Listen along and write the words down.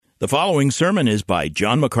The following sermon is by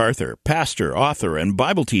John MacArthur, pastor, author, and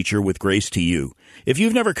Bible teacher with Grace to You. If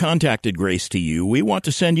you've never contacted Grace to You, we want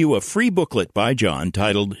to send you a free booklet by John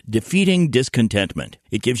titled Defeating Discontentment.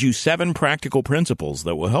 It gives you 7 practical principles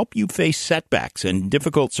that will help you face setbacks and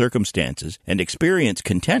difficult circumstances and experience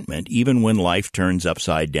contentment even when life turns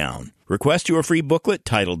upside down. Request your free booklet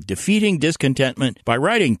titled Defeating Discontentment by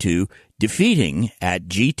writing to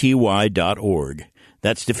defeating@gty.org.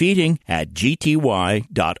 That's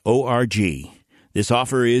defeating@gty.org. This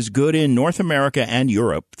offer is good in North America and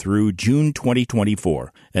Europe through June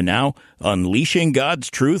 2024. And now, unleashing God's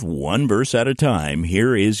truth one verse at a time,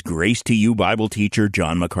 here is Grace to You Bible teacher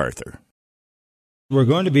John MacArthur. We're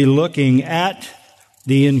going to be looking at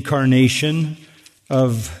the incarnation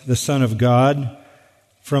of the Son of God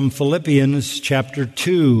from Philippians chapter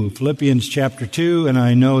 2. Philippians chapter 2, and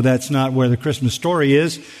I know that's not where the Christmas story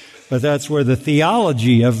is, but that's where the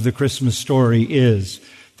theology of the Christmas story is.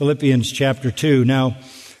 Philippians chapter 2. Now,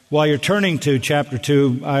 while you're turning to chapter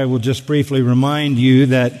 2, I will just briefly remind you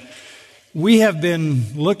that we have been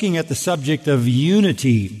looking at the subject of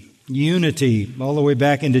unity, all the way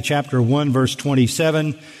back into chapter 1, verse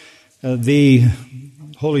 27. The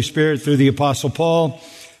Holy Spirit, through the Apostle Paul,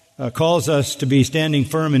 calls us to be standing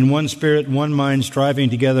firm in one spirit, one mind, striving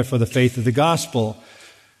together for the faith of the gospel.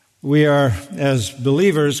 We are, as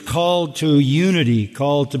believers, called to unity,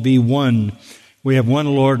 called to be one. We have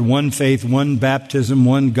one Lord, one faith, one baptism,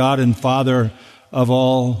 one God and Father of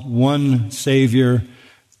all, one Savior.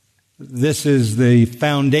 This is the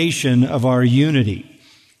foundation of our unity.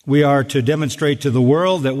 We are to demonstrate to the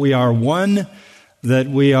world that we are one, that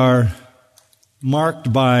we are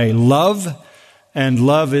marked by love, and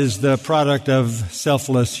love is the product of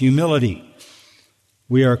selfless humility.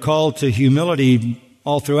 We are called to humility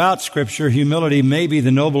all throughout Scripture. Humility may be the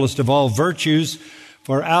noblest of all virtues,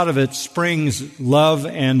 for out of it springs love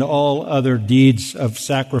and all other deeds of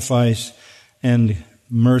sacrifice and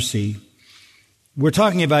mercy. We're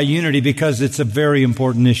talking about unity because it's a very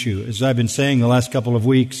important issue. As I've been saying the last couple of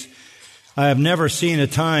weeks, I have never seen a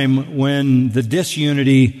time when the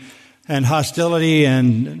disunity and hostility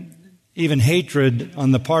and even hatred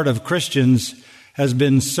on the part of Christians has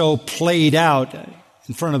been so played out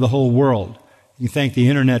in front of the whole world. You thank the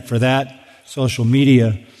internet for that, social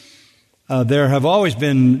media. There have always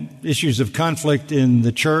been issues of conflict in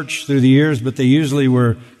the church through the years, but they usually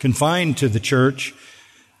were confined to the church.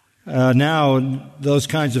 Now, those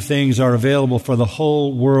kinds of things are available for the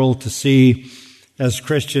whole world to see as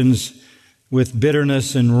Christians, with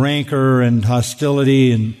bitterness and rancor and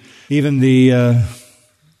hostility and even the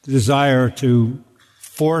desire to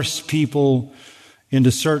force people into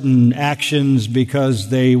certain actions because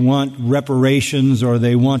they want reparations or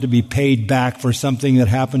they want to be paid back for something that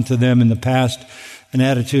happened to them in the past. An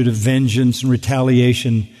attitude of vengeance and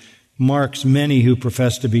retaliation marks many who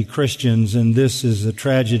profess to be Christians, and this is a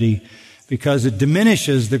tragedy because it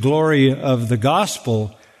diminishes the glory of the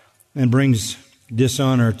gospel and brings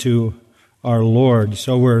dishonor to our Lord.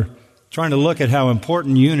 So we're trying to look at how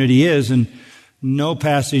important unity is, and no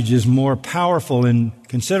passage is more powerful in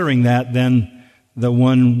considering that than the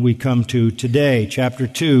one we come to today, chapter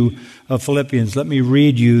 2 of Philippians. Let me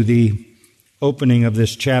read you the opening of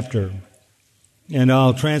this chapter, and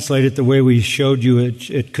I'll translate it the way we showed you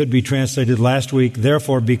it could be translated last week.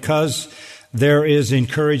 Therefore, because there is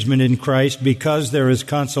encouragement in Christ, because there is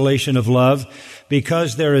consolation of love,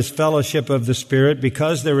 because there is fellowship of the Spirit,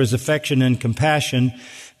 because there is affection and compassion,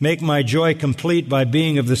 make my joy complete by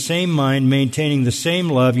being of the same mind, maintaining the same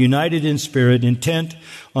love, united in spirit, intent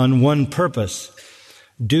on one purpose.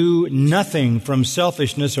 Do nothing from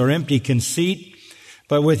selfishness or empty conceit,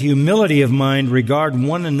 but with humility of mind regard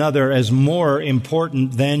one another as more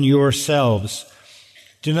important than yourselves.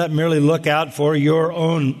 Do not merely look out for your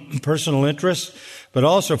own personal interests, but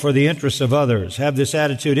also for the interests of others. Have this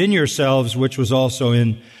attitude in yourselves, which was also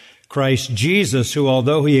in Christ Jesus, who,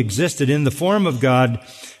 although he existed in the form of God,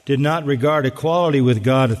 did not regard equality with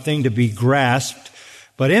God a thing to be grasped,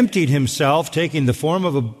 but emptied himself, taking the form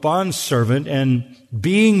of a bondservant, and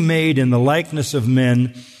being made in the likeness of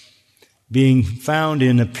men, being found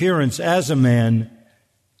in appearance as a man,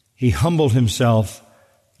 he humbled himself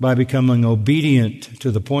by becoming obedient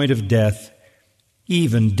to the point of death,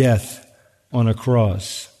 even death on a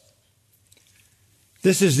cross.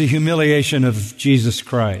 This is the humiliation of Jesus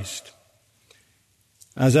Christ.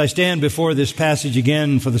 As I stand before this passage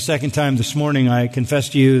again for the second time this morning, I confess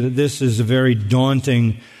to you that this is a very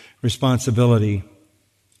daunting responsibility.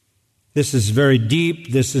 This is very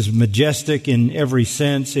deep. This is majestic in every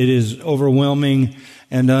sense. It is overwhelming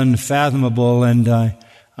and unfathomable, and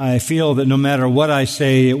I feel that no matter what I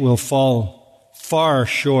say, it will fall far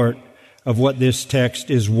short of what this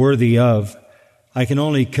text is worthy of. I can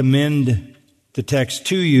only commend the text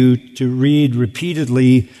to you to read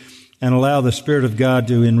repeatedly and allow the Spirit of God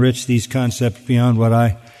to enrich these concepts beyond what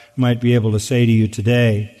I might be able to say to you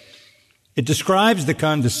today. It describes the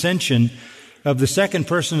condescension of the second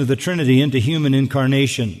person of the Trinity into human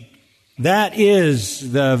incarnation. That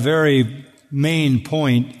is the very main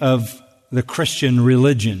point of the Christian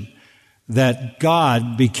religion, that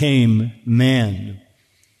God became man.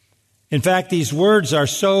 In fact, these words are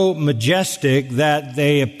so majestic that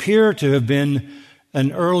they appear to have been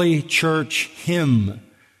an early church hymn,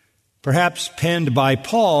 perhaps penned by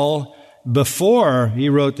Paul before he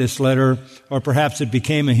wrote this letter, or perhaps it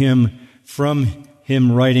became a hymn from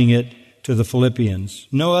him writing it to the Philippians.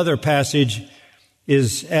 No other passage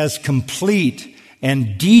is as complete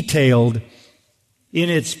and detailed in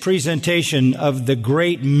its presentation of the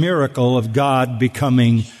great miracle of God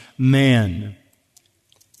becoming man.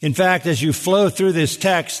 In fact, as you flow through this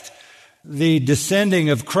text, the descending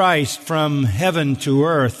of Christ from heaven to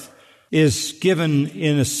earth is given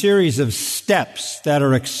in a series of steps that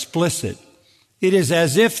are explicit. It is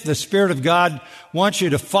as if the Spirit of God wants you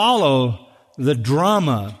to follow the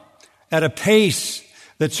drama at a pace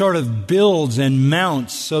that sort of builds and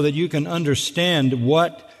mounts so that you can understand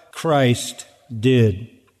what Christ did.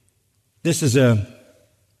 This is a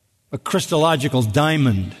Christological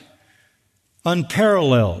diamond,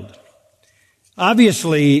 unparalleled.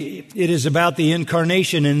 Obviously, it is about the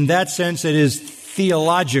incarnation. In that sense, it is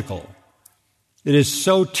theological. It is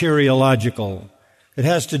soteriological. It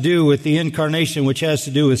has to do with the incarnation, which has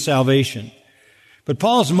to do with salvation. But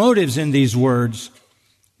Paul's motives in these words,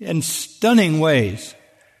 in stunning ways,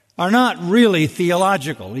 are not really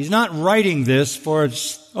theological. He's not writing this for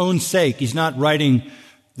its own sake. He's not writing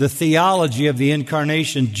the theology of the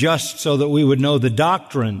incarnation just so that we would know the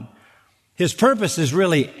doctrine. His purpose is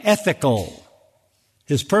really ethical.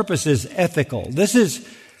 His purpose is ethical. This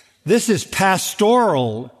is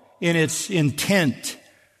pastoral in its intent.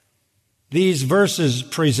 These verses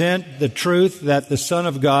present the truth that the Son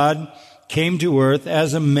of God came to earth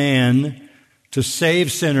as a man to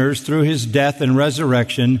save sinners through his death and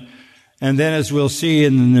resurrection. And then, as we'll see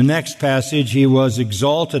in the next passage, he was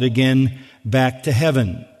exalted again back to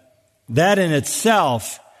heaven. That in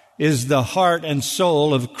itself is the heart and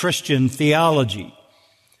soul of Christian theology.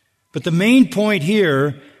 But the main point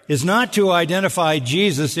here is not to identify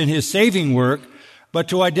Jesus in his saving work, but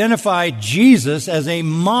to identify Jesus as a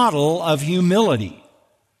model of humility,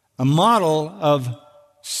 a model of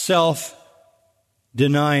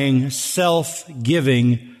self-denying,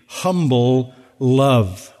 self-giving, humble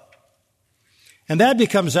love. And that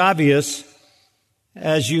becomes obvious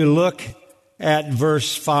as you look at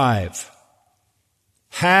verse 5.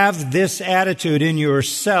 Have this attitude in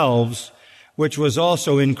yourselves, which was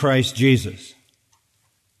also in Christ Jesus.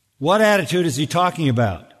 What attitude is he talking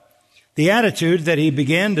about? The attitude that he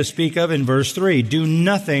began to speak of in verse 3. Do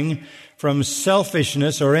nothing from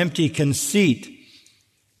selfishness or empty conceit,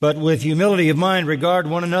 but with humility of mind regard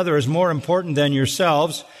one another as more important than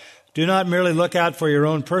yourselves. Do not merely look out for your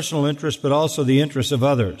own personal interest, but also the interests of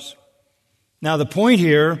others. Now the point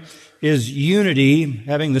here is unity,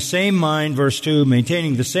 having the same mind, verse 2,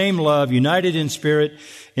 maintaining the same love, united in spirit,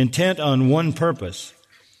 intent on one purpose.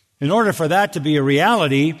 In order for that to be a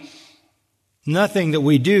reality, nothing that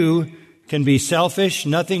we do can be selfish.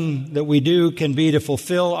 Nothing that we do can be to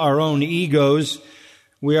fulfill our own egos.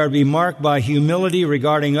 We are to be marked by humility,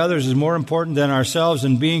 regarding others as more important than ourselves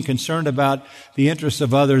and being concerned about the interests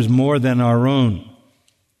of others more than our own.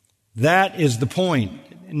 That is the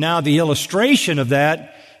point. Now, the illustration of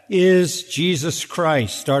that is Jesus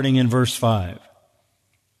Christ, starting in verse 5.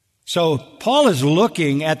 So, Paul is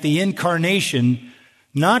looking at the incarnation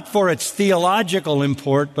not for its theological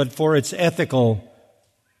import, but for its ethical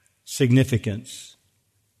significance.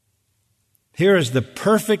 Here is the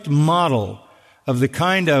perfect model of the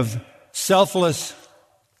kind of selfless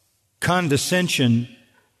condescension,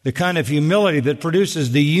 the kind of humility that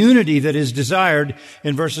produces the unity that is desired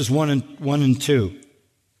in verses 1 and 2.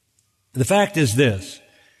 The fact is this,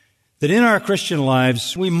 that in our Christian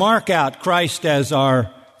lives, we mark out Christ as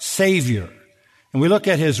our Savior, and we look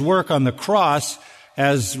at his work on the cross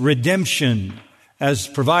as redemption, as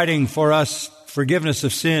providing for us forgiveness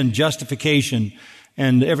of sin, justification,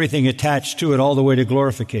 and everything attached to it all the way to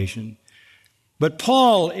glorification. But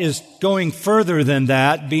Paul is going further than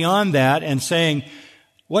that, beyond that, and saying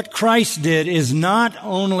what Christ did is not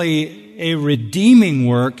only a redeeming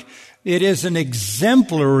work, it is an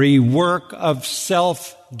exemplary work of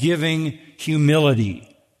self-giving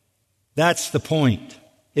humility. That's the point.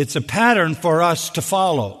 It's a pattern for us to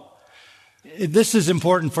follow. This is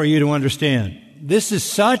important for you to understand. This is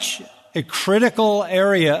such a critical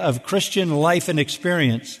area of Christian life and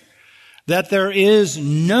experience that there is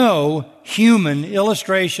no human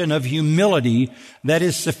illustration of humility that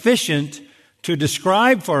is sufficient to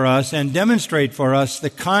describe for us and demonstrate for us the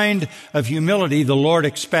kind of humility the Lord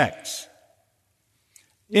expects.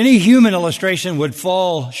 Any human illustration would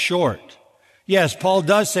fall short. Yes, Paul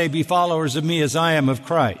does say, "Be followers of me as I am of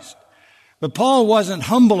Christ." But Paul wasn't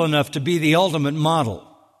humble enough to be the ultimate model.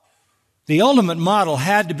 The ultimate model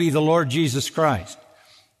had to be the Lord Jesus Christ.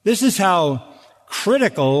 This is how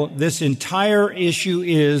critical this entire issue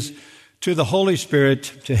is to the Holy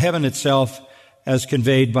Spirit, to heaven itself, as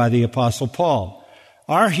conveyed by the Apostle Paul.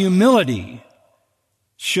 Our humility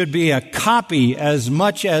should be a copy, as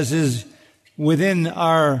much as is within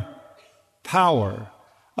our power,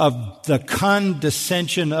 of the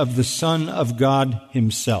condescension of the Son of God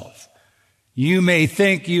Himself. You may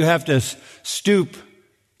think you have to stoop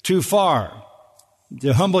too far,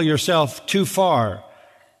 to humble yourself too far,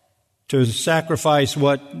 to sacrifice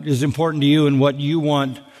what is important to you and what you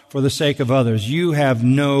want for the sake of others. You have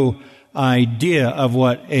no idea of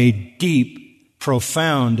what a deep,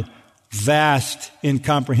 profound, vast,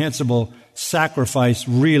 incomprehensible sacrifice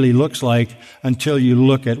really looks like until you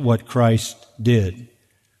look at what Christ did.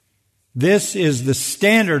 This is the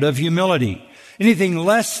standard of humility. Anything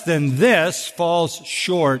less than this falls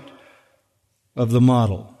short of the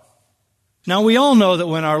model. Now, we all know that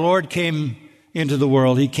when our Lord came into the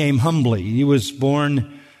world, He came humbly. He was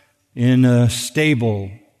born in a stable.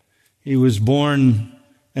 He was born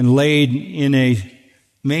and laid in a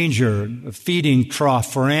manger, a feeding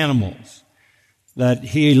trough for animals. That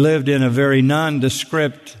He lived in a very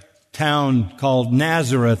nondescript town called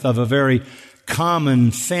Nazareth, of a very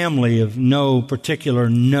common family of no particular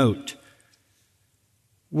note.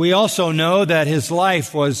 We also know that His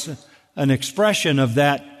life was an expression of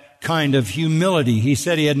that kind of humility. He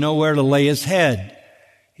said He had nowhere to lay His head.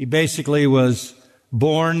 He basically was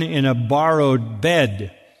born in a borrowed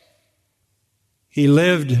bed. He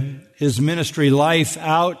lived His ministry life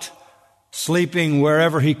out, sleeping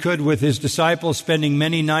wherever He could with His disciples, spending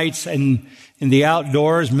many nights in the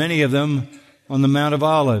outdoors, many of them on the Mount of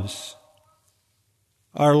Olives.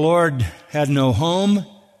 Our Lord had no home.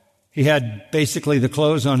 He had basically the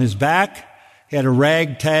clothes on His back. He had a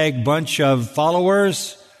ragtag bunch of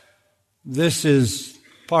followers. This is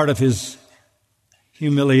part of His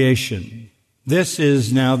humiliation. This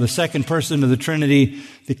is now the second person of the Trinity,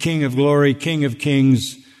 the King of glory, King of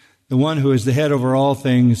kings, the one who is the head over all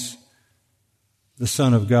things, the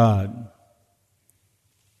Son of God.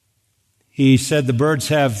 He said, "The birds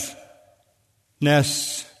have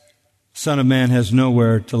nests, Son of Man has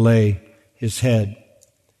nowhere to lay His head."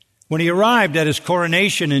 When He arrived at His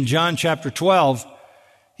coronation in John chapter 12,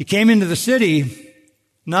 He came into the city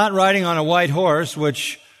not riding on a white horse,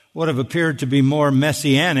 which would have appeared to be more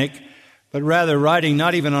messianic, but rather riding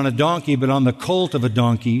not even on a donkey, but on the colt of a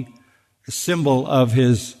donkey, a symbol of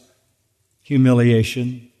His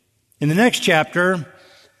humiliation. In the next chapter,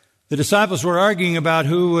 the disciples were arguing about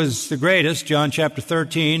who was the greatest, John chapter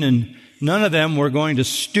 13, and none of them were going to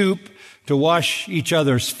stoop to wash each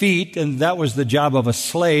other's feet, and that was the job of a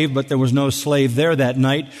slave, but there was no slave there that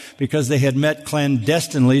night because they had met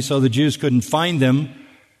clandestinely, so the Jews couldn't find them.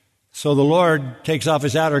 So the Lord takes off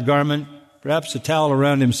His outer garment, wraps a towel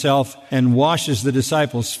around Himself, and washes the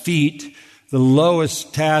disciples' feet, the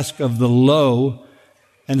lowest task of the low,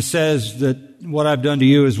 and says that what I've done to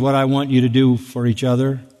you is what I want you to do for each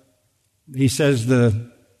other. He says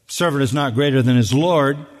the servant is not greater than his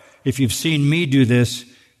Lord. If you've seen me do this,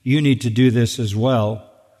 you need to do this as well.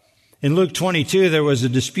 In Luke 22, there was a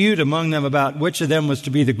dispute among them about which of them was to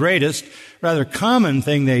be the greatest, rather common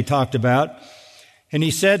thing they talked about. And He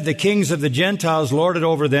said, "The kings of the Gentiles lord it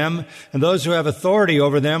over them, and those who have authority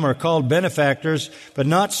over them are called benefactors. But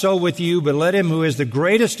not so with you, but let him who is the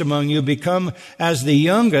greatest among you become as the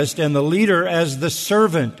youngest, and the leader as the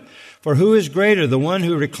servant. For who is greater, the one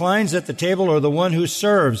who reclines at the table or the one who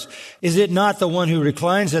serves? Is it not the one who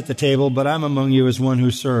reclines at the table, but I'm among you as one who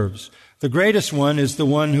serves? The greatest one is the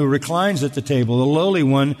one who reclines at the table. The lowly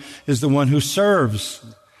one is the one who serves."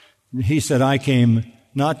 He said, "I came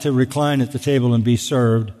not to recline at the table and be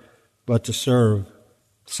served, but to serve.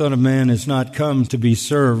 The Son of Man is not come to be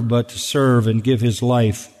served, but to serve and give His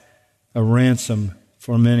life a ransom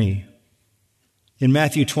for many." In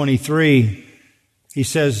Matthew 23, He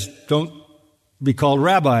says, "Don't be called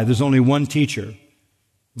rabbi. There's only one teacher.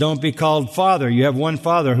 Don't be called father. You have one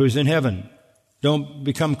Father who's in heaven. Don't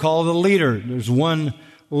become called a leader. There's one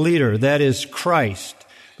leader, that is Christ.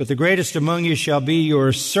 But the greatest among you shall be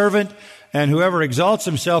your servant. and whoever exalts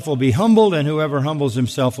himself will be humbled, and whoever humbles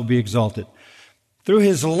himself will be exalted. Through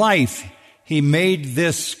his life, he made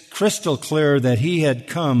this crystal clear that he had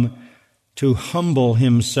come to humble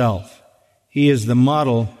himself. He is the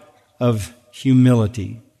model of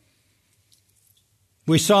humility.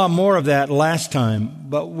 We saw more of that last time,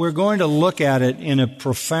 but we're going to look at it in a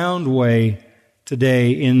profound way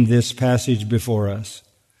today in this passage before us.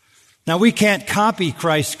 Now, we can't copy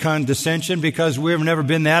Christ's condescension because we've never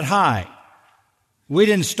been that high. We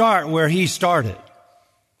didn't start where he started.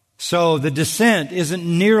 So the descent isn't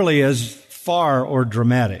nearly as far or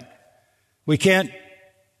dramatic. We can't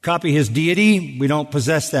copy his deity. We don't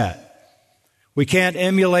possess that. We can't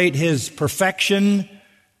emulate his perfection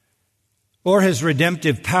or his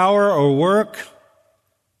redemptive power or work,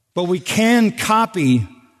 but we can copy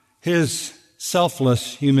his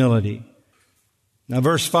selfless humility. Now,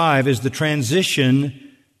 verse 5 is the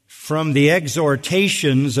transition from the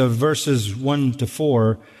exhortations of verses 1 to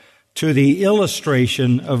 4 to the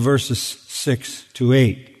illustration of verses 6 to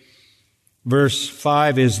 8. Verse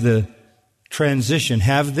 5 is the transition.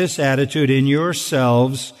 Have this attitude in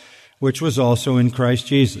yourselves, which was also in Christ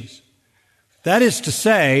Jesus. That is to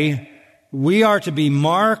say, we are to be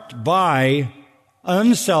marked by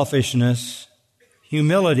unselfishness,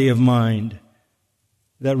 humility of mind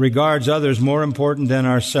that regards others more important than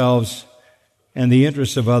ourselves and the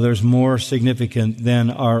interests of others more significant than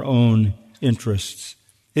our own interests.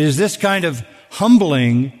 It is this kind of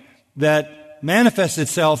humbling that manifests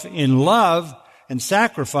itself in love and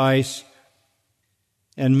sacrifice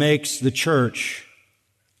and makes the church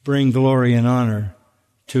bring glory and honor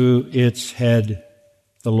to its head,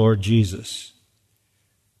 the Lord Jesus.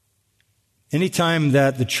 Anytime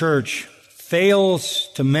that the church fails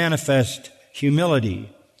to manifest humility,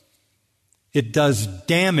 it does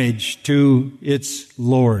damage to its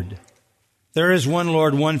Lord. There is one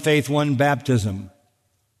Lord, one faith, one baptism,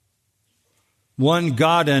 one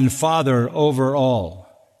God and Father over all.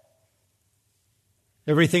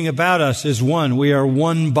 Everything about us is one. We are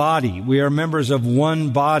one body. We are members of one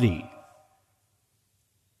body.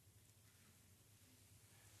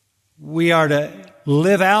 We are to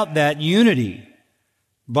live out that unity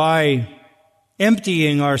by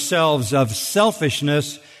emptying ourselves of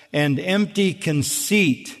selfishness and empty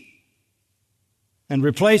conceit and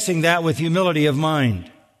replacing that with humility of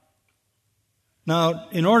mind. Now,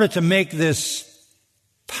 in order to make this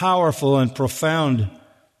powerful and profound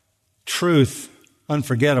truth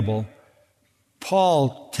unforgettable,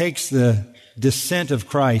 Paul takes the descent of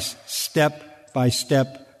Christ step by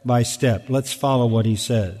step by step. Let's follow what he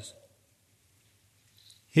says.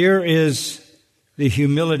 Here is the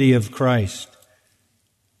humility of Christ.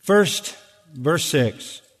 First, verse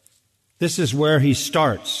 6. This is where he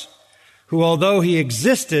starts. Who, although he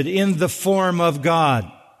existed in the form of God,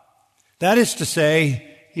 that is to say,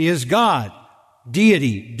 he is God,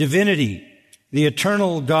 deity, divinity, the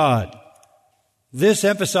eternal God. This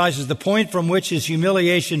emphasizes the point from which his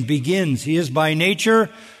humiliation begins. He is by nature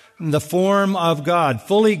in the form of God,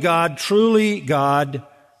 fully God, truly God.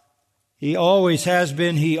 He always has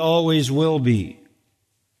been, he always will be.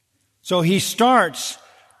 So he starts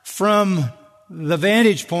from the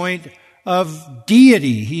vantage point of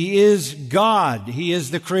deity. He is God. He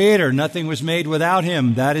is the Creator. Nothing was made without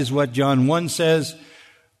him. That is what John 1 says.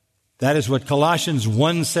 That is what Colossians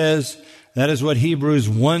 1 says. That is what Hebrews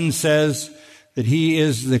 1 says, that he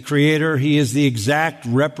is the Creator. He is the exact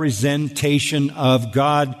representation of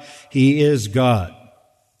God. He is God.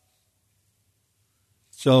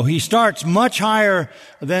 So he starts much higher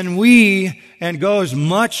than we and goes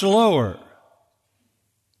much lower.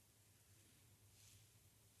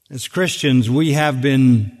 As Christians, we have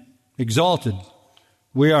been exalted.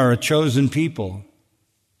 We are a chosen people.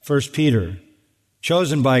 1 Peter,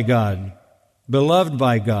 chosen by God, beloved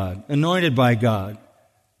by God, anointed by God,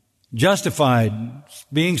 justified,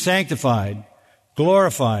 being sanctified,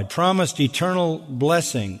 glorified, promised eternal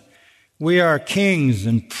blessing. We are kings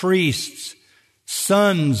and priests,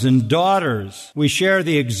 sons and daughters. We share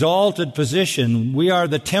the exalted position. We are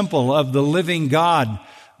the temple of the living God,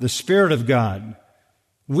 the Spirit of God.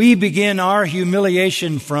 We begin our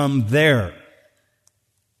humiliation from there.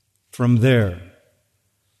 From there.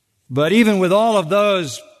 But even with all of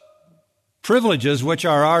those privileges, which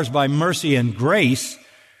are ours by mercy and grace,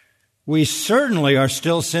 we certainly are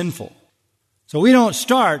still sinful. So we don't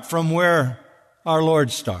start from where our Lord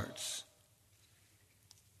starts.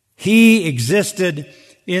 He existed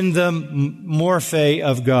in the morphe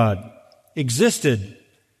of God. Existed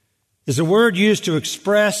is a word used to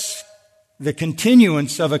express the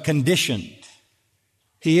continuance of a condition.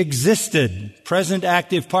 He existed, present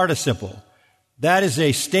active participle. That is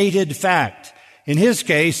a stated fact. In his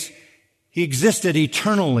case, he existed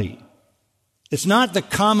eternally. It's not the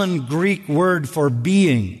common Greek word for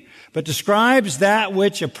being, but describes that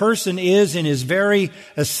which a person is in his very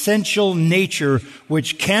essential nature,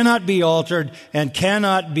 which cannot be altered and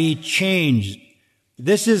cannot be changed.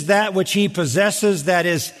 This is that which he possesses that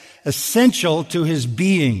is essential to his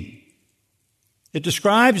being. It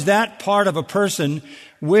describes that part of a person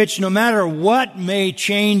which, no matter what may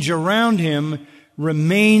change around him,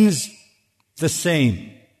 remains the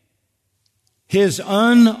same. His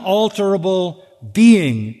unalterable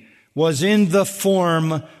being was in the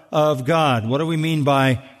form of God. What do we mean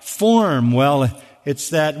by form? Well, it's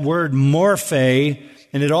that word morphe,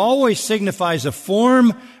 and it always signifies a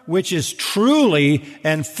form which is truly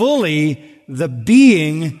and fully the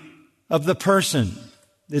being of the person.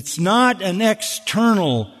 It's not an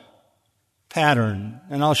external pattern,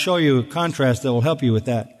 and I'll show you a contrast that will help you with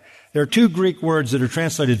that. There are two Greek words that are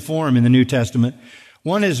translated form in the New Testament.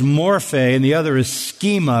 One is morphe, and the other is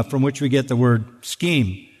schema, from which we get the word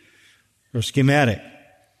scheme or schematic.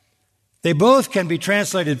 They both can be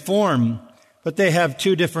translated form, but they have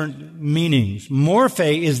two different meanings.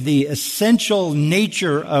 Morphe is the essential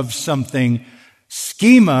nature of something.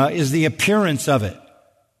 Schema is the appearance of it.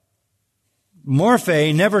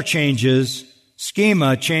 Morphe never changes.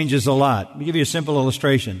 Schema changes a lot. Let me give you a simple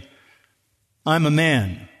illustration. I'm a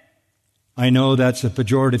man. I know that's a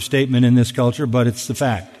pejorative statement in this culture, but it's the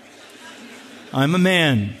fact. I'm a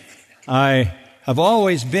man. I have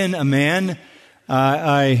always been a man.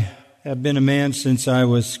 I have been a man since I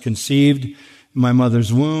was conceived in my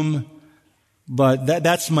mother's womb. But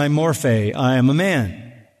that's my morphe. I am a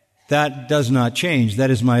man. That does not change.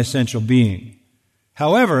 That is my essential being.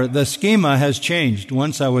 However, the schema has changed.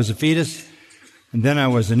 Once I was a fetus, and then I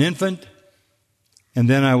was an infant, and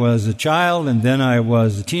then I was a child, and then I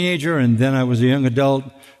was a teenager, and then I was a young adult,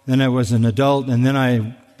 then I was an adult, and then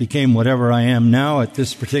I became whatever I am now at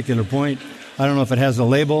this particular point. I don't know if it has a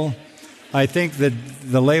label. I think that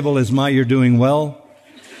the label is you're doing well,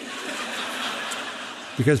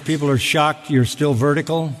 because people are shocked you're still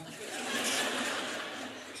vertical.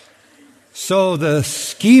 So the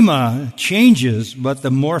schema changes, but the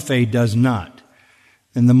morphe does not.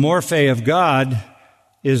 And the morphe of God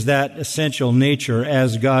is that essential nature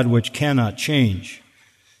as God which cannot change.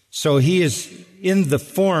 So he is in the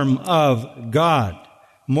form of God.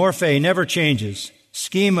 Morphe never changes.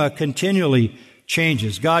 Schema continually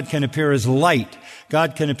changes. God can appear as light.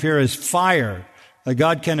 God can appear as fire.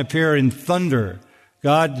 God can appear in thunder.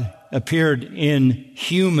 God appeared in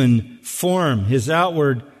human form. His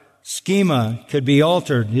outward schema could be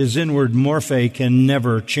altered. His inward morphe can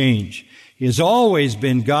never change. He has always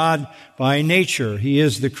been God by nature. He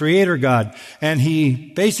is the Creator God. And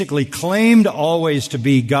he basically claimed always to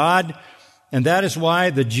be God. And that is why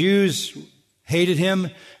the Jews hated him.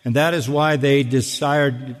 And that is why they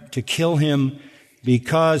desired to kill him,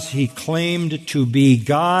 because he claimed to be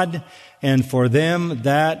God. And for them,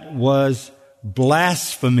 that was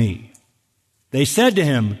blasphemy. They said to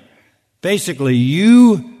him, basically,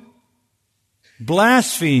 you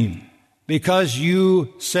blaspheme because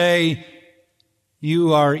you say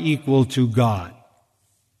you are equal to God.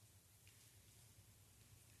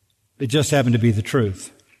 It just happened to be the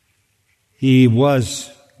truth. He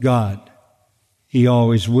was God. He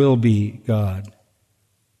always will be God.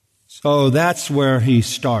 So that's where he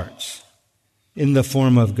starts, in the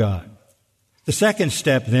form of God. The second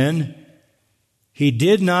step then, he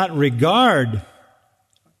did not regard,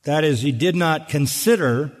 that is, he did not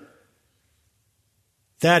consider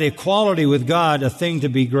that equality with God a thing to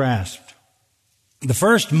be grasped. The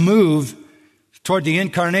first move toward the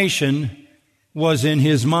incarnation was in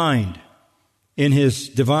his mind, in his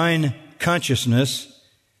divine consciousness.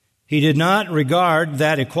 He did not regard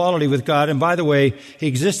that equality with God. And by the way, he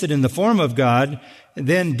existed in the form of God,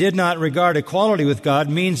 then did not regard equality with God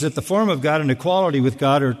means that the form of God and equality with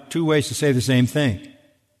God are two ways to say the same thing.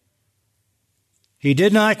 He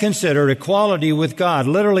did not consider equality with God,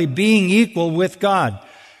 literally being equal with God.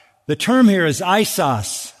 The term here is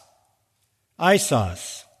isos.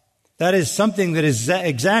 Isos. That is something that is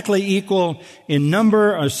exactly equal in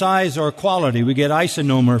number or size or quality. We get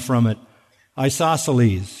isonomer from it.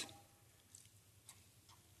 Isosceles.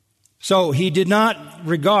 So he did not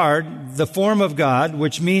regard the form of God,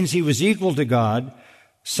 which means he was equal to God,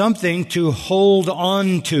 something to hold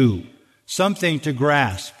on to, something to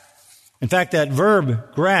grasp. In fact, that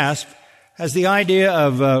verb, grasp, has the idea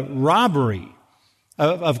of robbery,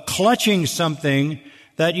 of clutching something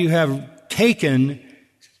that you have taken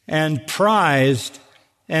and prized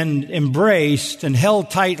and embraced and held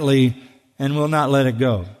tightly and will not let it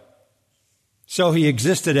go. So he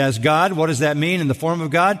existed as God. What does that mean in the form of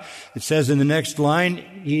God? It says in the next line,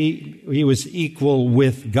 he was equal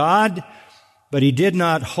with God, but he did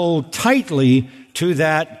not hold tightly to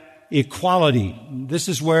that equality. This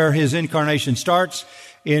is where his incarnation starts,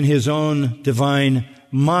 in his own divine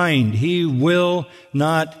mind. He will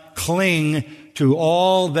not cling to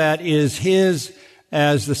all that is his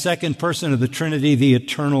as the second person of the Trinity, the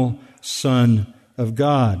eternal Son of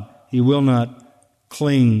God. He will not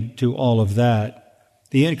cling to all of that.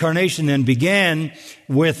 The incarnation then began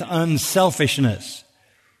with unselfishness.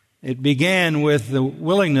 It began with the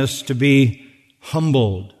willingness to be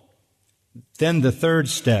humbled. Then the third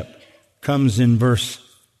step comes in verse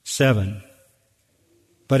 7.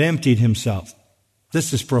 But emptied himself.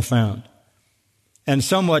 This is profound. And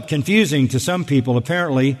somewhat confusing to some people,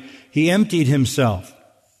 apparently. He emptied himself.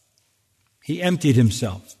 He emptied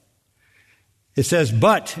himself. It says,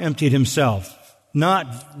 but emptied himself.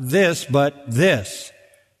 Not this, but this.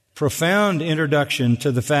 Profound introduction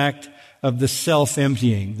to the fact of the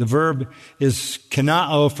self-emptying. The verb is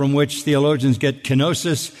kenao, from which theologians get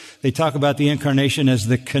kenosis. They talk about the incarnation as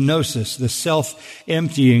the kenosis, the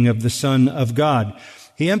self-emptying of the Son of God.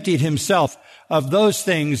 He emptied himself of those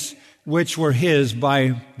things which were his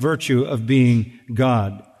by virtue of being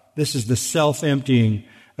God. This is the self-emptying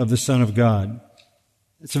of the Son of God.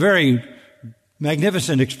 It's a very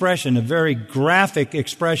magnificent expression, a very graphic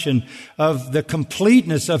expression of the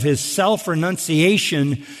completeness of his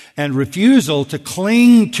self-renunciation and refusal to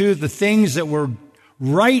cling to the things that were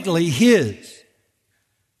rightly his.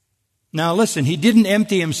 Now listen, he didn't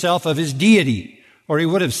empty himself of his deity, or he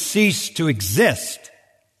would have ceased to exist.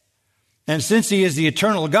 And since he is the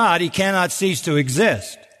eternal God, he cannot cease to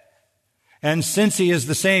exist. And since he is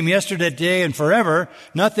the same yesterday, today, and forever,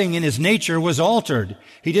 nothing in his nature was altered.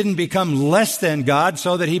 He didn't become less than God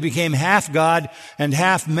so that he became half God and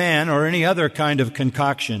half man, or any other kind of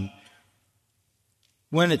concoction.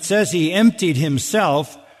 When it says he emptied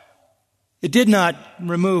himself, it did not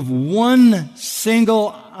remove one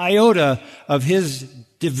single iota of his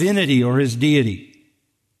divinity or his deity.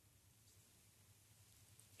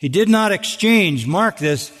 He did not exchange, mark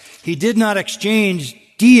this, he did not exchange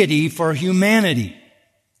deity for humanity.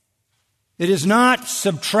 It is not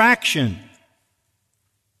subtraction.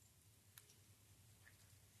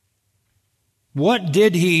 What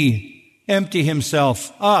did he empty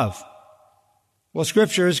himself of? Well,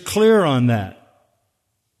 Scripture is clear on that.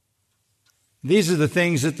 These are the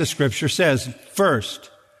things that the Scripture says.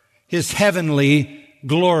 First, his heavenly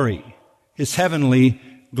glory. His heavenly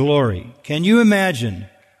glory. Can you imagine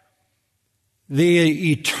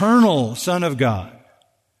the eternal Son of God,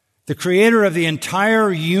 the creator of the entire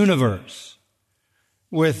universe,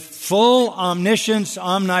 with full omniscience,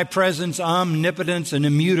 omnipresence, omnipotence, and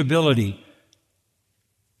immutability,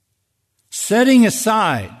 setting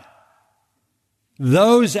aside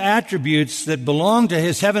those attributes that belong to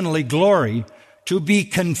his heavenly glory to be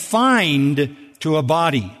confined to a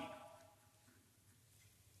body?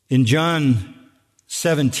 In John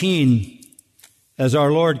 17, as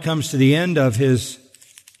our Lord comes to the end of his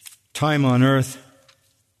time on earth,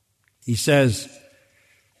 he says,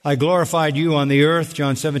 I glorified you on the earth,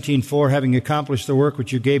 John 17:4, having accomplished the work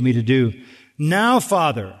which you gave me to do. Now,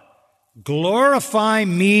 Father, glorify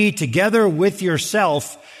me together with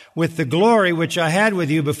yourself with the glory which I had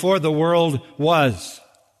with you before the world was.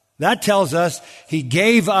 That tells us he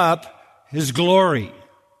gave up his glory.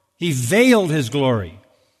 He veiled his glory.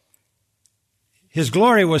 His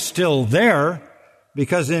glory was still there,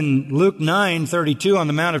 because in Luke 9:32 on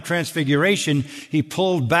the Mount of Transfiguration, he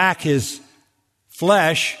pulled back his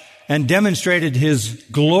flesh and demonstrated his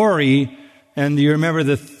glory. And you remember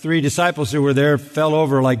the 3 disciples who were there fell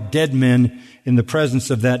over like dead men in the presence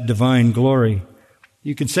of that divine glory.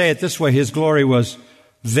 You can say it this way, his glory was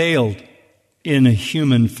veiled in a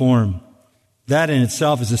human form. That in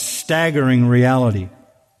itself is a staggering reality,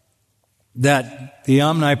 that the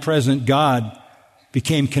omnipresent God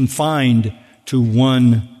became confined to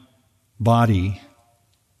one body.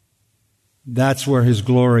 That's where his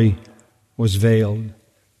glory was veiled.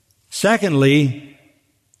 Secondly,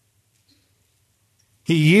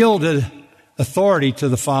 he yielded authority to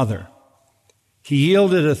the Father. He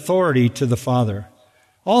yielded authority to the Father.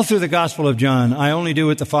 All through the Gospel of John, I only do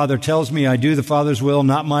what the Father tells me. I do the Father's will,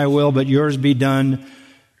 not my will, but yours be done.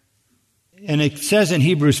 And it says in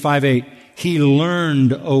Hebrews 5:8, he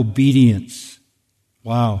learned obedience.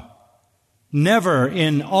 Wow. Never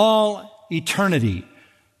in all eternity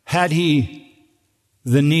had he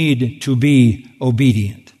the need to be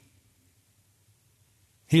obedient.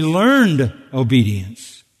 He learned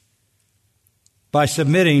obedience by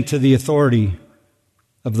submitting to the authority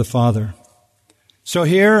of the Father. So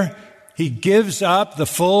here he gives up the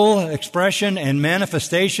full expression and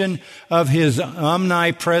manifestation of his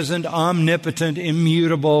omnipresent, omnipotent,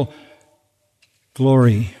 immutable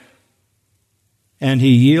glory. And he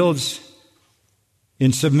yields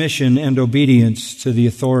in submission and obedience to the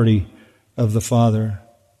authority of the Father.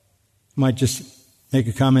 I might just make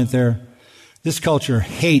a comment there. This culture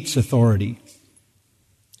hates authority.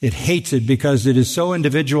 It hates it because it is so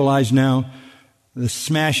individualized now. The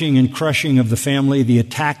smashing and crushing of the family, the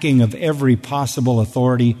attacking of every possible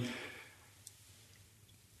authority.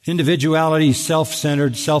 Individuality,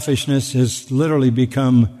 self-centered, selfishness has literally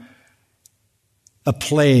become a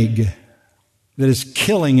plague that is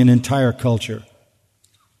killing an entire culture.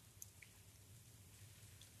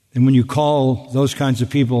 And when you call those kinds of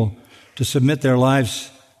people to submit their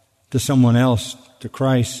lives to someone else, to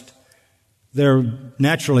Christ, they're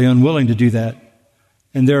naturally unwilling to do that.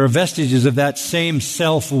 And there are vestiges of that same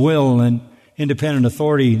self-will and independent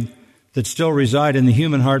authority that still reside in the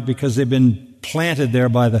human heart because they've been planted there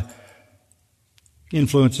by the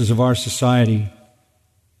influences of our society.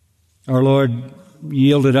 Our Lord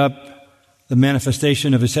yielded up the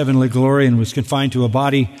manifestation of His heavenly glory and was confined to a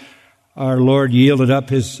body. Our Lord yielded up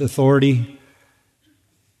His authority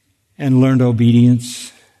and learned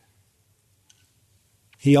obedience.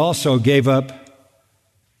 He also gave up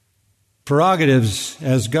prerogatives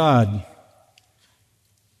as God.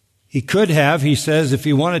 He could have, he says, if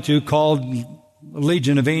he wanted to, called a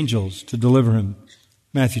legion of angels to deliver him.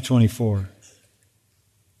 Matthew 24.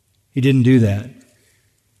 He didn't do that.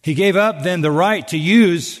 He gave up then the right to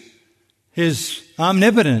use his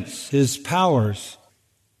omnipotence, his powers.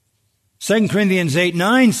 2 Corinthians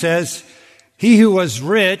 8:9 says, "He who was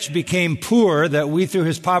rich became poor that we through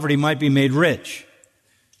his poverty might be made rich."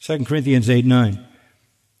 2 Corinthians 8:9.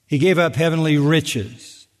 He gave up heavenly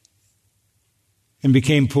riches and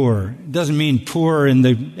became poor. It doesn't mean poor in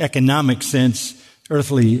the economic sense,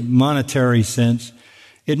 earthly monetary sense.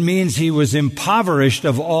 It means he was impoverished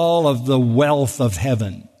of all of the wealth of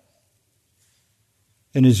heaven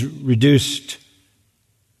and is reduced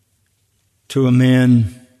to a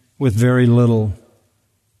man with very little,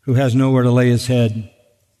 who has nowhere to lay his head.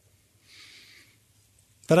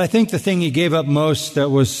 But I think the thing he gave up most that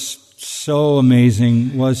was so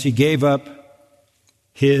amazing was he gave up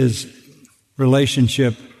his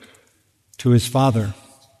relationship to his Father.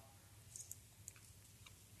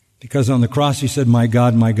 Because on the cross he said, my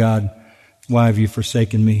God, why have you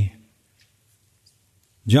forsaken me?"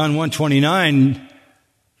 John 1:29,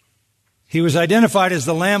 he was identified as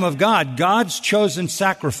the Lamb of God, God's chosen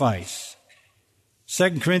sacrifice.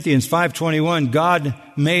 2 Corinthians 5:21, God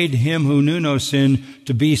made him who knew no sin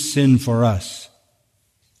to be sin for us.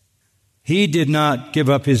 He did not give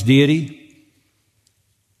up his deity,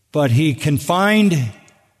 but he confined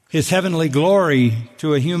his heavenly glory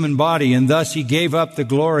to a human body, and thus he gave up the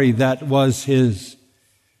glory that was his.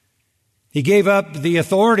 He gave up the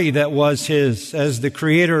authority that was his as the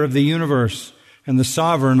creator of the universe and the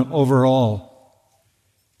sovereign over all.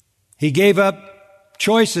 He gave up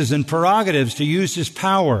choices and prerogatives to use his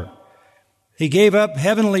power. He gave up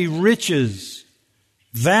heavenly riches,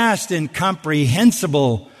 vast,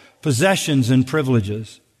 incomprehensible possessions and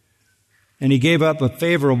privileges. And he gave up a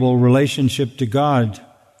favorable relationship to God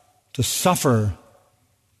to suffer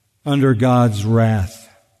under God's wrath.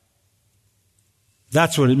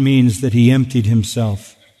 That's what it means that he emptied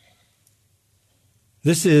himself.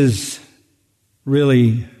 This is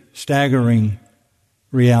really staggering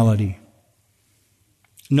reality.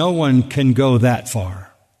 No one can go that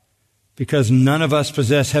far because none of us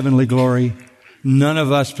possess heavenly glory. None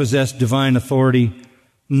of us possess divine authority.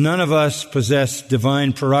 None of us possess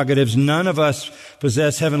divine prerogatives. None of us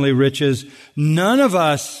possess heavenly riches. None of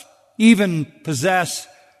us even possess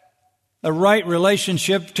a right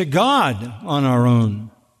relationship to God on our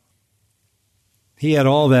own. He had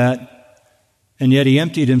all that, and yet he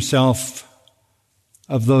emptied himself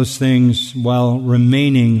of those things while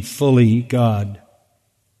remaining fully God.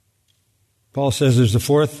 Paul says there's a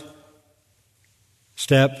fourth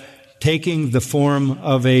step, taking the form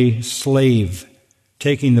of a slave.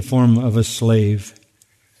 Taking the form of a slave.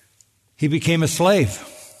 He became a slave.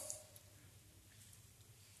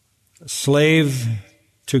 A slave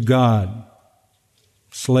to God.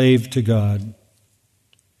 Slave to God.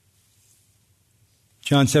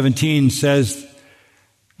 John 17 says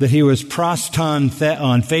that he was proston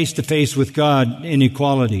on face to face with God in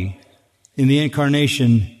equality. In the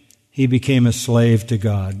incarnation, he became a slave to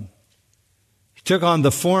God. He took on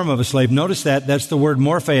the form of a slave. Notice that. That's the word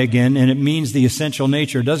morphe again, and it means the essential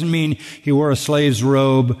nature. It doesn't mean he wore a slave's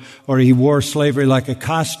robe or he wore slavery like a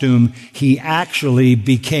costume. He actually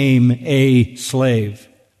became a slave.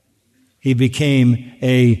 He became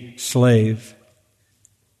a slave.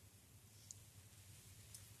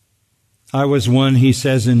 I was one, he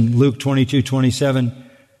says in Luke 22:27,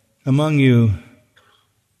 among you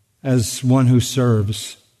as one who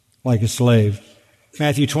serves like a slave.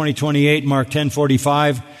 Matthew 20:28, Mark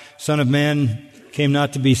 10:45, Son of Man came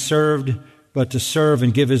not to be served, but to serve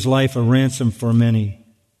and give his life a ransom for many.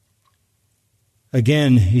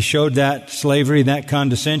 Again, he showed that slavery, that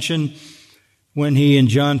condescension, when he, in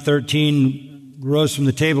John 13, rose from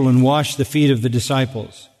the table and washed the feet of the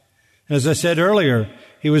disciples. As I said earlier,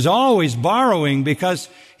 he was always borrowing because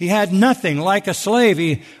he had nothing. Like a slave,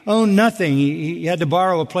 he owned nothing. He had to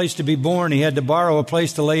borrow a place to be born. He had to borrow a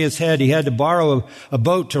place to lay his head. He had to borrow a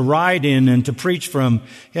boat to ride in and to preach from.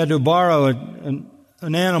 He had to borrow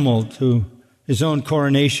an animal to his own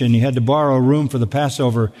coronation. He had to borrow a room for the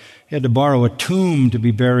Passover. He had to borrow a tomb to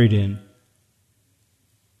be buried in.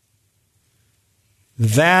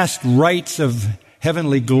 Vast rights of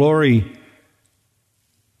heavenly glory,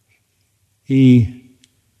 he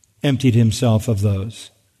emptied himself of those.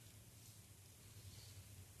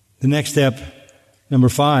 The next step, number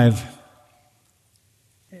 5,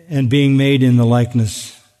 and being made in the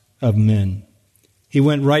likeness of men. He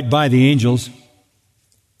went right by the angels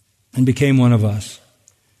and became one of us.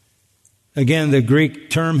 Again, the Greek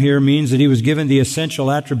term here means that he was given the essential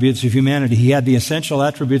attributes of humanity. He had the essential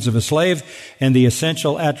attributes of a slave and the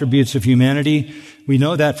essential attributes of humanity. We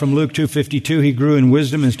know that from Luke 2:52. He grew in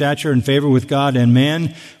wisdom and stature and favor with God and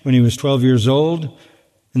man when he was 12 years old.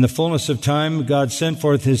 In the fullness of time, God sent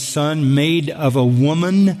forth his Son, made of a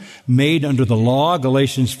woman, made under the law,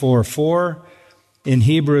 Galatians 4:4. In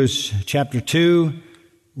Hebrews chapter 2,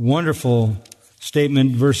 wonderful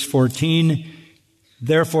statement, verse 14.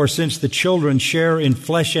 Therefore, since the children share in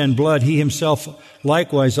flesh and blood, he himself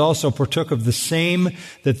likewise also partook of the same,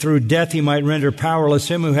 that through death he might render powerless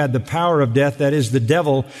him who had the power of death, that is, the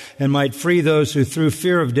devil, and might free those who through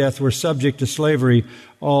fear of death were subject to slavery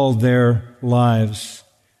all their lives.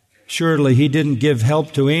 Surely he didn't give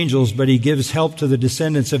help to angels, but he gives help to the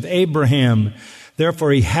descendants of Abraham.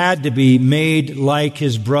 Therefore he had to be made like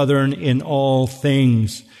his brethren in all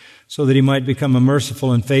things, so that he might become a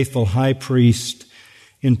merciful and faithful high priest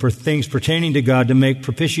in things pertaining to God, to make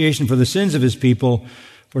propitiation for the sins of his people.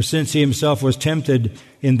 For since he himself was tempted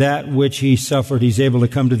in that which he suffered, he's able to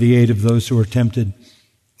come to the aid of those who are tempted.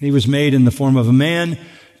 He was made in the form of a man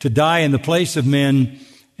to die in the place of men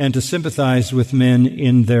and to sympathize with men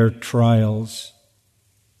in their trials.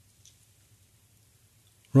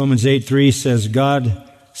 Romans 8:3 says, God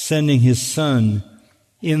sending his Son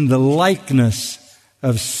in the likeness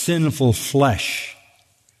of sinful flesh,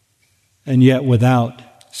 and yet without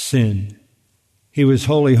sin. He was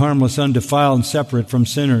holy, harmless, undefiled, and separate from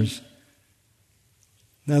sinners.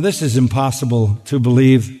 Now this is impossible to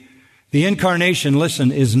believe. The incarnation, listen,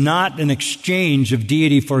 is not an exchange of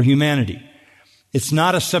deity for humanity. It's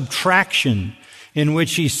not a subtraction in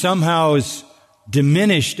which he somehow is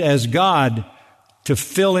diminished as God to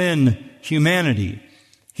fill in humanity.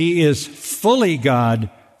 He is fully God,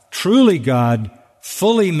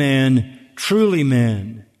 fully man, truly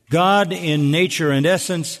man. God in nature and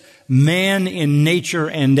essence, man in nature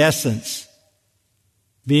and essence,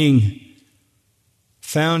 being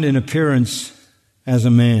found in appearance as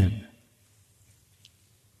a man.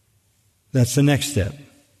 That's the next step.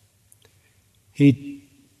 He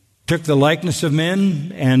took the likeness of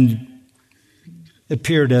men and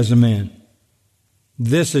appeared as a man.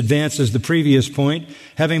 This advances the previous point.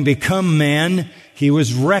 Having become man, he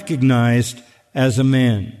was recognized as a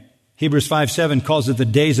man. Hebrews 5:7 calls it the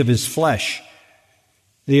days of his flesh.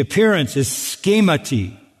 The appearance is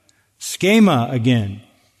schemati. Schema again.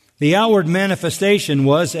 The outward manifestation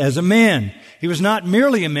was as a man. He was not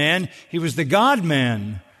merely a man, he was the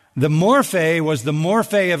God-man. The morphe was the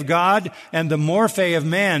morphe of God and the morphe of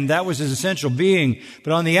man. That was his essential being.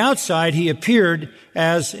 But on the outside, he appeared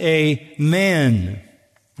as a man.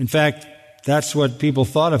 In fact, that's what people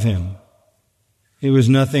thought of him. He was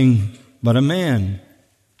nothing but a man.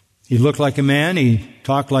 He looked like a man, he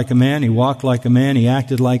talked like a man, he walked like a man, he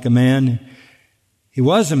acted like a man. He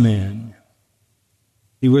was a man.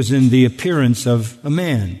 He was in the appearance of a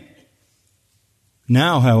man.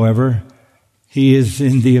 Now, however, he is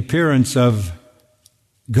in the appearance of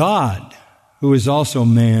God, who is also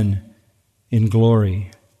man in glory.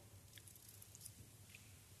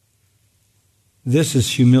 This is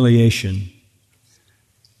humiliation.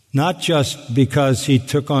 Not just because he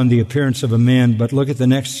took on the appearance of a man, but look at the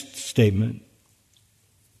next statement.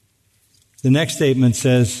 The next statement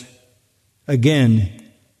says,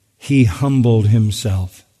 again, he humbled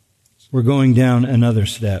himself. We're going down another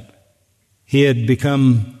step. He had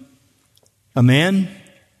become a man,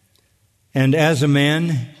 and as a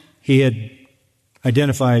man, he had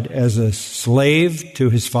identified as a slave to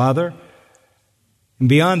his father. And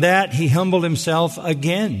beyond that, he humbled himself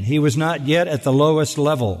again. He was not yet at the lowest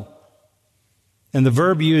level. And the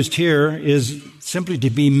verb used here is simply to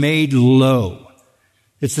be made low.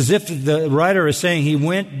 It's as if the writer is saying he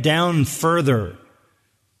went down further.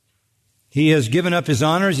 He has given up his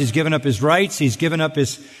honors, he's given up his rights, he's given up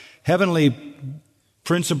his heavenly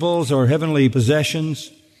principles or heavenly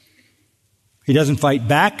possessions. He doesn't fight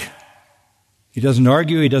back. He doesn't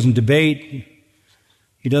argue. He doesn't debate.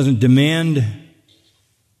 He doesn't demand.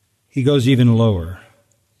 He goes even lower.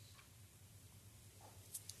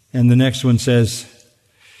 And the next one says,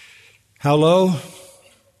 how low?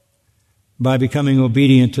 By becoming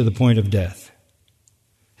obedient to the point of death.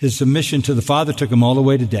 His submission to the Father took him all the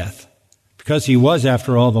way to death, because he was,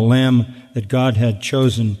 after all, the Lamb that God had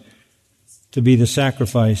chosen to be the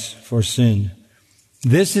sacrifice for sin.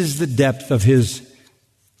 This is the depth of his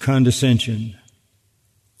condescension.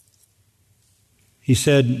 He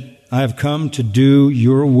said, I have come to do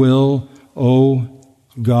your will, O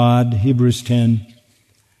God, Hebrews 10.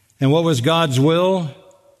 And what was God's will?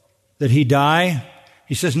 That he die?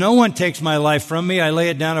 He says, no one takes my life from me. I lay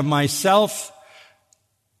it down of myself.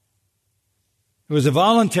 It was a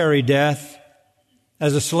voluntary death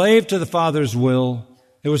as a slave to the Father's will.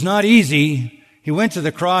 It was not easy. He went to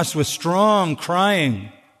the cross with strong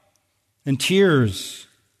crying and tears,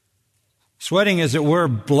 sweating, as it were,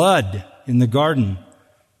 blood in the garden,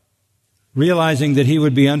 realizing that he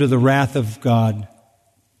would be under the wrath of God,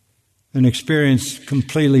 an experience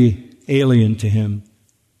completely alien to him.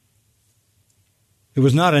 It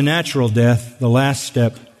was not a natural death. The last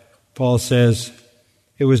step, Paul says,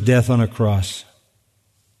 it was death on a cross.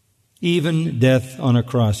 Even death on a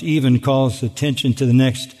cross. Even calls attention to the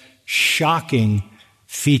next shocking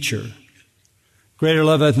feature. Greater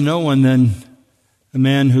love hath no one than a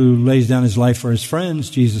man who lays down his life for his friends,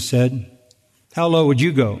 Jesus said. How low would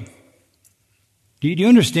you go? Do you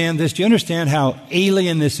understand this? Do you understand how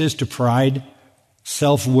alien this is to pride,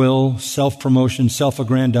 self-will, self-promotion,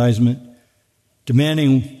 self-aggrandizement,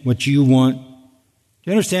 demanding what you want? Do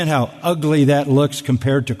you understand how ugly that looks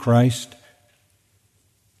compared to Christ?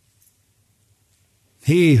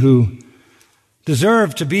 He who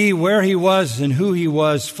deserved to be where he was and who he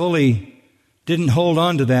was fully didn't hold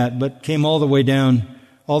on to that, but came all the way down,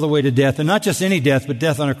 all the way to death. And not just any death, but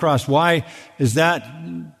death on a cross. Why is that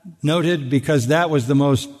noted? Because that was the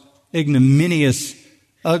most ignominious,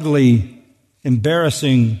 ugly,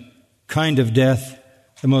 embarrassing kind of death,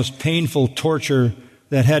 the most painful torture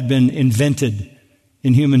that had been invented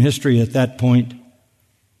in human history at that point.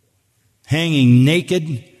 Hanging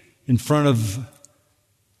naked in front of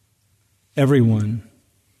everyone.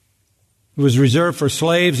 It was reserved for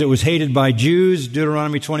slaves. It was hated by Jews.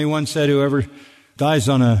 Deuteronomy 21 said, whoever dies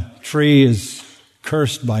on a tree is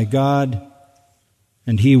cursed by God.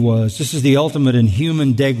 And he was. This is the ultimate in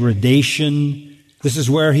human degradation. This is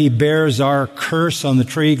where he bears our curse on the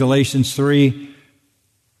tree, Galatians 3.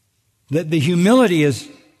 The humility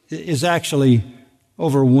is actually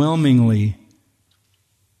overwhelmingly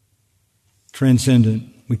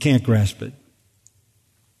transcendent. We can't grasp it.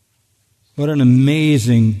 What an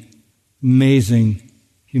amazing, amazing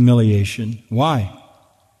humiliation. Why?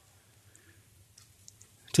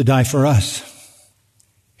 To die for us.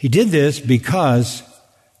 He did this because,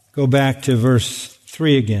 go back to verse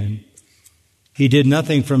 3 again, he did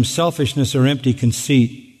nothing from selfishness or empty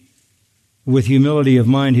conceit. With humility of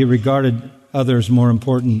mind, he regarded others more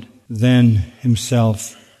important than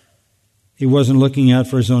himself. He wasn't looking out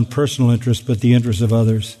for his own personal interest, but the interests of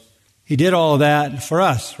others. He did all of that for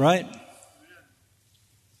us, right?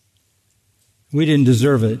 We didn't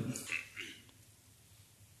deserve it.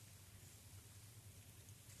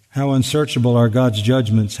 How unsearchable are God's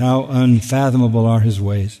judgments. How unfathomable are his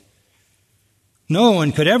ways. No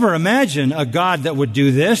one could ever imagine a God that would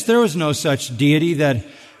do this. There was no such deity that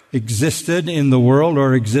existed in the world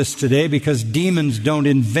or exists today, because demons don't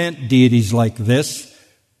invent deities like this.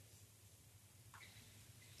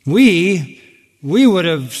 We would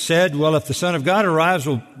have said, well, if the Son of God arrives,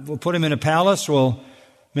 we'll put him in a palace, we'll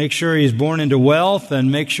make sure he's born into wealth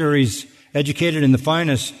and make sure he's educated in the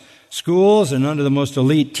finest schools and under the most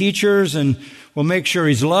elite teachers, and will make sure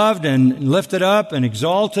he's loved and lifted up and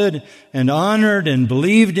exalted and honored and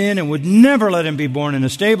believed in, and would never let him be born in a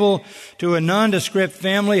stable, to a nondescript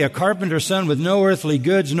family, a carpenter's son with no earthly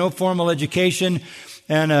goods, no formal education,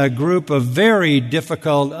 and a group of very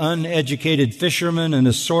difficult, uneducated fishermen and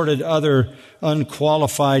assorted other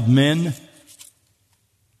unqualified men.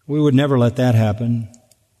 We would never let that happen.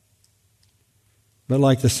 But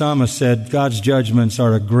like the psalmist said, God's judgments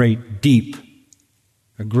are a great deep.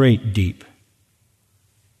 A great deep.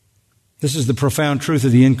 This is the profound truth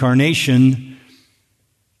of the incarnation,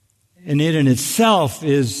 and it in itself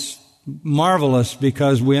is marvelous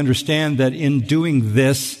because we understand that in doing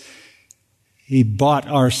this, he bought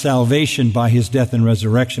our salvation by his death and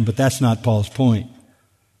resurrection. But that's not Paul's point.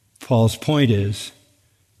 Paul's point is,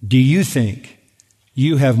 do you think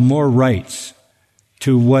you have more rights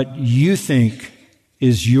to what you think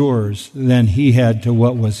is yours than he had to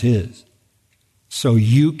what was his? So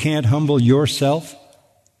you can't humble yourself?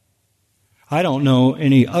 I don't know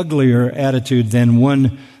any uglier attitude than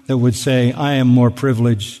one that would say, I am more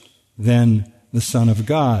privileged than the Son of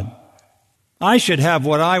God. I should have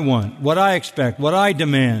what I want, what I expect, what I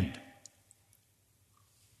demand.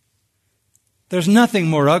 There's nothing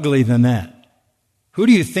more ugly than that. Who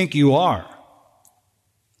do you think you are?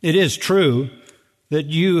 It is true that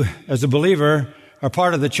you, as a believer, are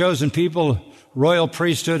part of the chosen people, royal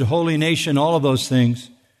priesthood, holy nation, all of those things.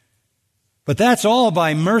 But that's all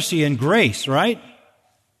by mercy and grace, right?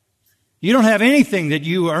 You don't have anything that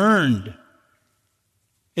you earned.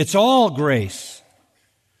 It's all grace.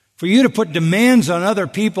 For you to put demands on other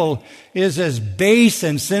people is as base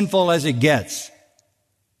and sinful as it gets.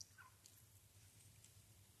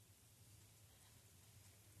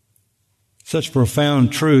 Such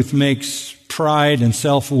profound truth makes pride and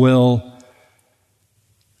self-will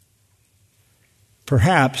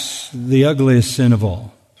perhaps the ugliest sin of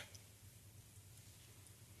all.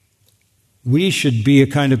 We should be a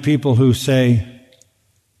kind of people who say,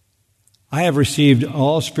 I have received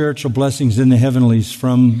all spiritual blessings in the heavenlies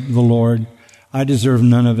from the Lord. I deserve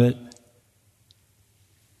none of it.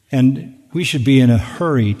 And we should be in a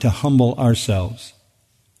hurry to humble ourselves.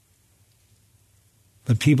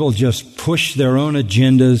 But people just push their own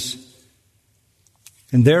agendas,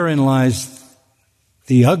 and therein lies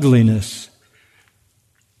the ugliness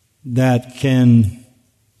that can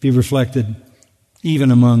be reflected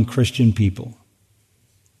even among Christian people.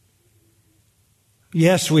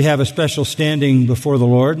 Yes, we have a special standing before the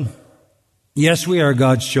Lord. Yes, we are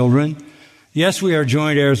God's children. Yes, we are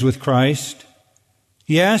joint heirs with Christ.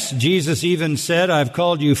 Yes, Jesus even said, I've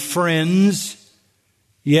called you friends.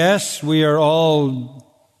 Yes, we are all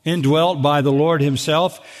indwelt by the Lord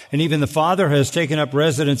himself, and even the Father has taken up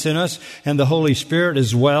residence in us, and the Holy Spirit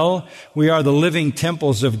as well. We are the living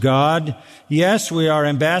temples of God. Yes, we are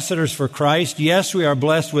ambassadors for Christ. Yes, we are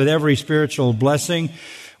blessed with every spiritual blessing.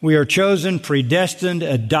 We are chosen, predestined,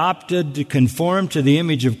 adopted to conform to the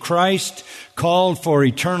image of Christ, called for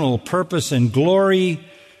eternal purpose and glory.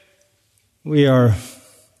 We are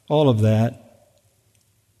all of that.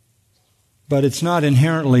 But it's not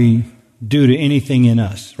inherently due to anything in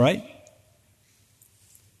us, right?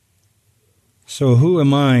 So who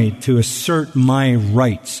am I to assert my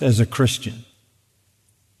rights as a Christian?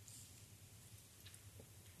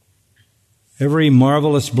 Every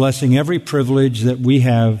marvelous blessing, every privilege that we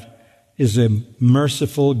have is a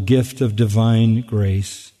merciful gift of divine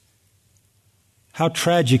grace. How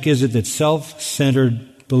tragic is it that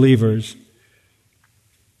self-centered believers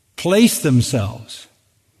place themselves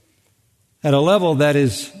at a level that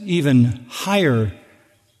is even higher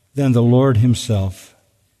than the Lord himself,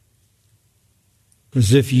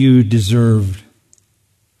 as if you deserved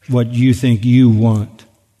what you think you want.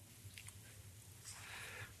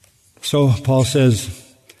 So Paul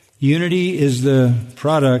says, unity is the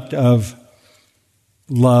product of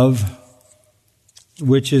love,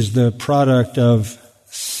 which is the product of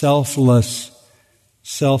selfless,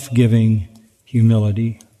 self-giving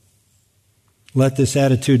humility. Let this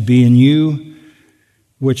attitude be in you,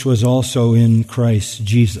 which was also in Christ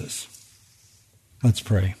Jesus. Let's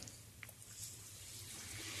pray.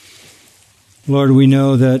 Lord, we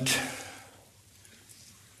know that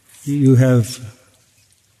you have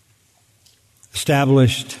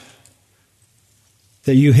established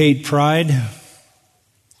that you hate pride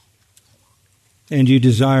and you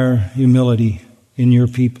desire humility in your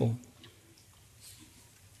people.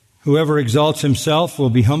 Whoever exalts himself will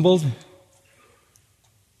be humbled.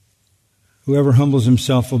 Whoever humbles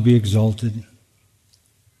himself will be exalted.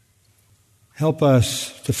 Help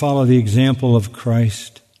us to follow the example of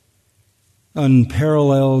Christ,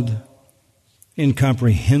 unparalleled,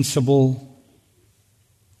 incomprehensible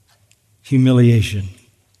humiliation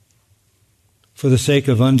for the sake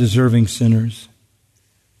of undeserving sinners.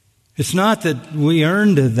 It's not that we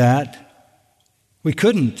earned that. We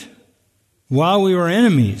couldn't. While we were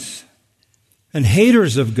enemies and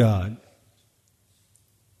haters of God,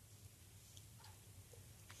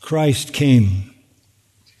 Christ came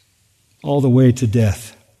all the way to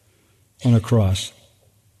death on a cross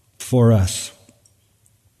for us.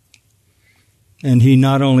 And He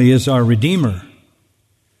not only is our Redeemer,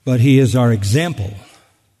 but He is our example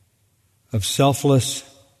of selfless,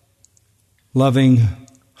 loving,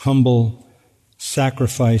 humble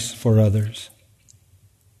sacrifice for others.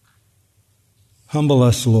 Humble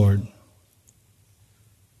us, Lord,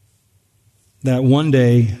 that one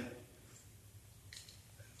day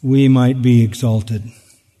we might be exalted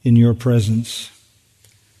in Your presence.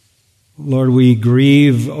 Lord, we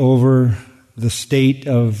grieve over the state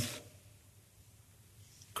of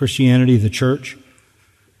Christianity, the church.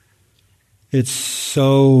 It's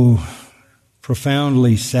so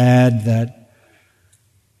profoundly sad that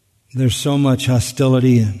there's so much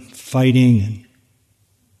hostility and fighting and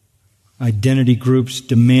identity groups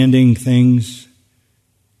demanding things,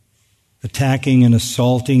 attacking and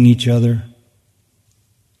assaulting each other.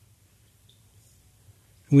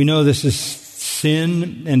 We know this is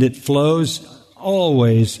sin, and it flows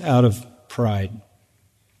always out of pride.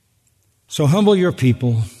 So humble Your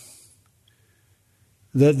people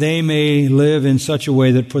that they may live in such a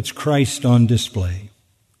way that puts Christ on display.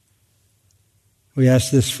 We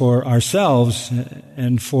ask this for ourselves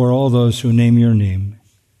and for all those who name Your name.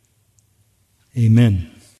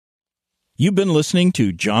 Amen. You've been listening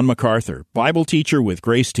to John MacArthur, Bible teacher with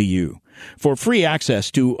Grace to You. For free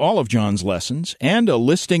access to all of John's lessons and a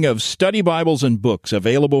listing of study Bibles and books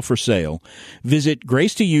available for sale, visit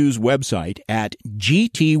Grace to You's website at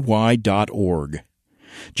gty.org.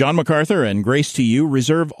 John MacArthur and Grace to You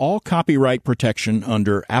reserve all copyright protection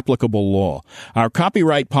under applicable law. Our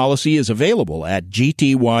copyright policy is available at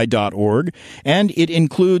gty.org, and it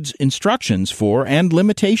includes instructions for and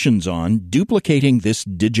limitations on duplicating this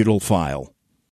digital file.